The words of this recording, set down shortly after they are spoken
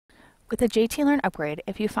With the JT Learn upgrade,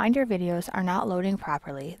 if you find your videos are not loading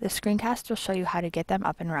properly, the screencast will show you how to get them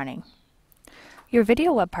up and running. Your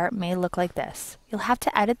video web part may look like this. You'll have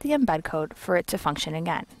to edit the embed code for it to function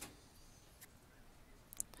again.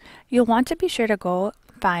 You'll want to be sure to go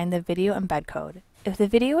find the video embed code. If the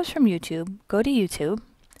video is from YouTube, go to YouTube,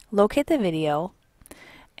 locate the video,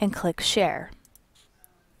 and click Share.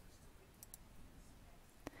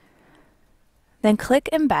 Then click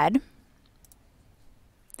Embed,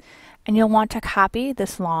 and you'll want to copy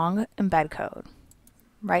this long embed code.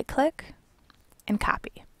 Right-click and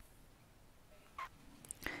copy.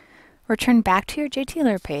 Return back to your JT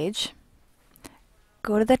Learn page,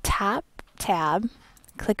 go to the top tab,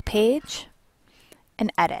 click Page,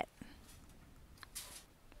 and Edit.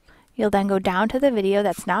 You'll then go down to the video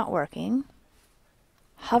that's not working,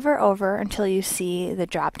 hover over until you see the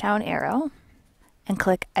drop-down arrow, and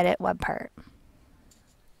click Edit Web Part.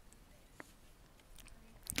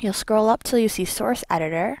 You'll scroll up till you see Source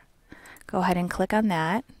Editor. Go ahead and click on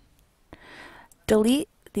that. Delete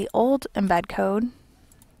the old embed code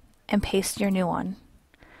and paste your new one.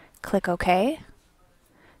 Click OK.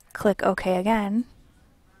 Click OK again.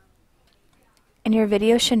 And your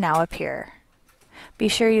video should now appear. Be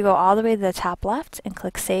sure you go all the way to the top left and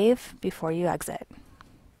click Save before you exit.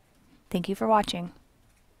 Thank you for watching.